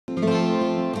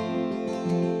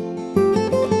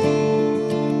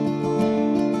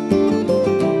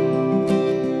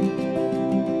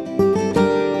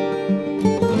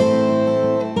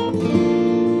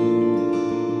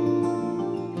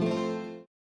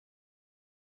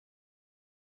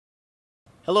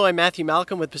Hello, I'm Matthew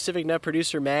Malcolm with Pacific Nut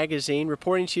Producer Magazine,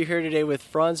 reporting to you here today with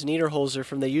Franz Niederholzer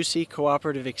from the UC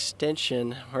Cooperative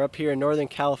Extension. We're up here in Northern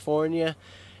California,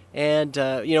 and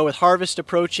with harvest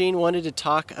approaching, wanted to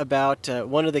talk about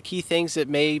one of the key things that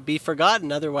may be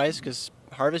forgotten otherwise, because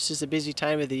harvest is a busy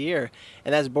time of the year,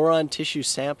 and that's boron tissue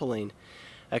sampling.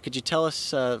 Could you tell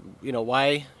us,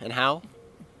 why and how?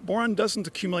 Boron doesn't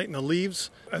accumulate in the leaves.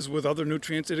 As with other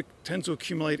nutrients, it tends to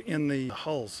accumulate in the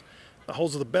hulls. The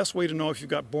hulls are the best way to know if you've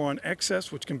got boron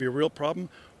excess, which can be a real problem,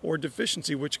 or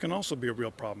deficiency, which can also be a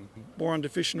real problem. Boron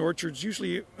deficient orchards,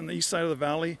 usually on the east side of the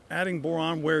valley, adding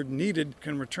boron where needed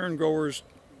can return growers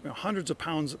hundreds of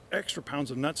pounds, extra pounds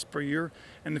of nuts per year.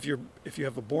 And if you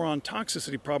have a boron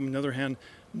toxicity problem, on the other hand,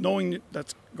 knowing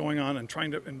that's going on and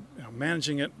trying to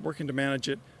managing it, working to manage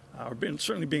it, or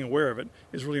certainly being aware of it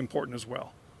is really important as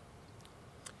well.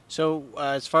 So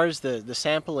as far as the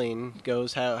sampling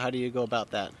goes, how do you go about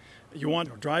that? You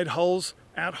want dried hulls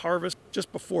at harvest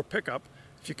just before pickup.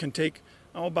 If you can take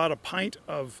about a pint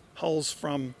of hulls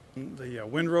from the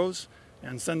windrows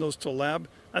and send those to a lab.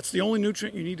 That's the only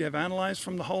nutrient you need to have analyzed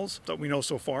from the hulls that we know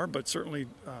so far, but certainly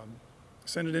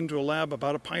send it into a lab,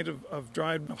 about a pint of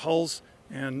dried hulls.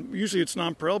 And usually it's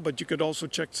nonpareil, but you could also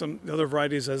check some of the other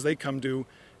varieties as they come due.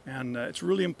 And it's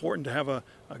really important to have a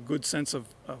good sense of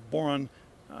boron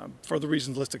for the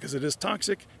reasons listed, because it is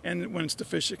toxic, and when it's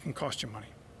deficient, it can cost you money.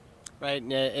 Right,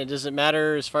 and does it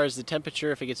matter as far as the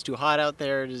temperature? If it gets too hot out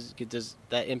there, does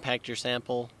that impact your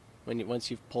sample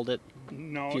once you've pulled it?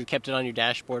 No. If you kept it on your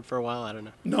dashboard for a while, I don't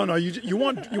know. No. You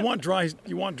want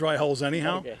dry hulls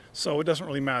anyhow, okay. So it doesn't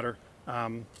really matter.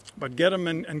 But get them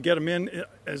and get them in.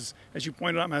 As you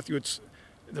pointed out, Matthew,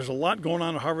 there's a lot going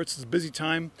on at harvest. It's a busy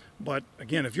time. But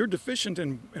again, if you're deficient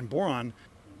in boron,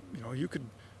 you could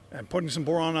putting some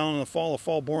boron on in the fall, a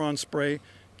fall boron spray.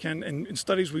 In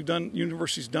studies we've done,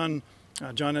 universities done,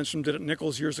 John Enstrom did it at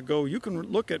Nichols years ago, you can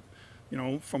look at,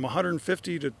 from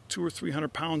 150 to 200 or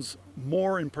 300 pounds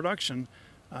more in production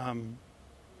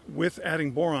with adding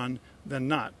boron than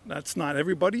not. That's not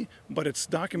everybody, but it's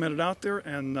documented out there,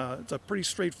 and it's a pretty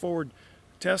straightforward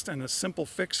test and a simple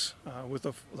fix with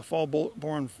the fall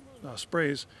boron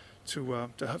sprays to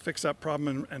fix that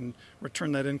problem and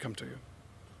return that income to you.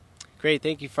 Great,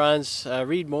 thank you, Franz.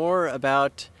 Read more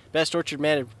about best orchard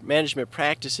management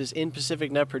practices in Pacific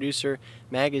Nut Producer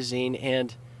Magazine,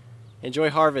 and enjoy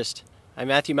harvest. I'm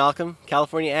Matthew Malcolm,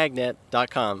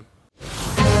 CaliforniaAgNet.com.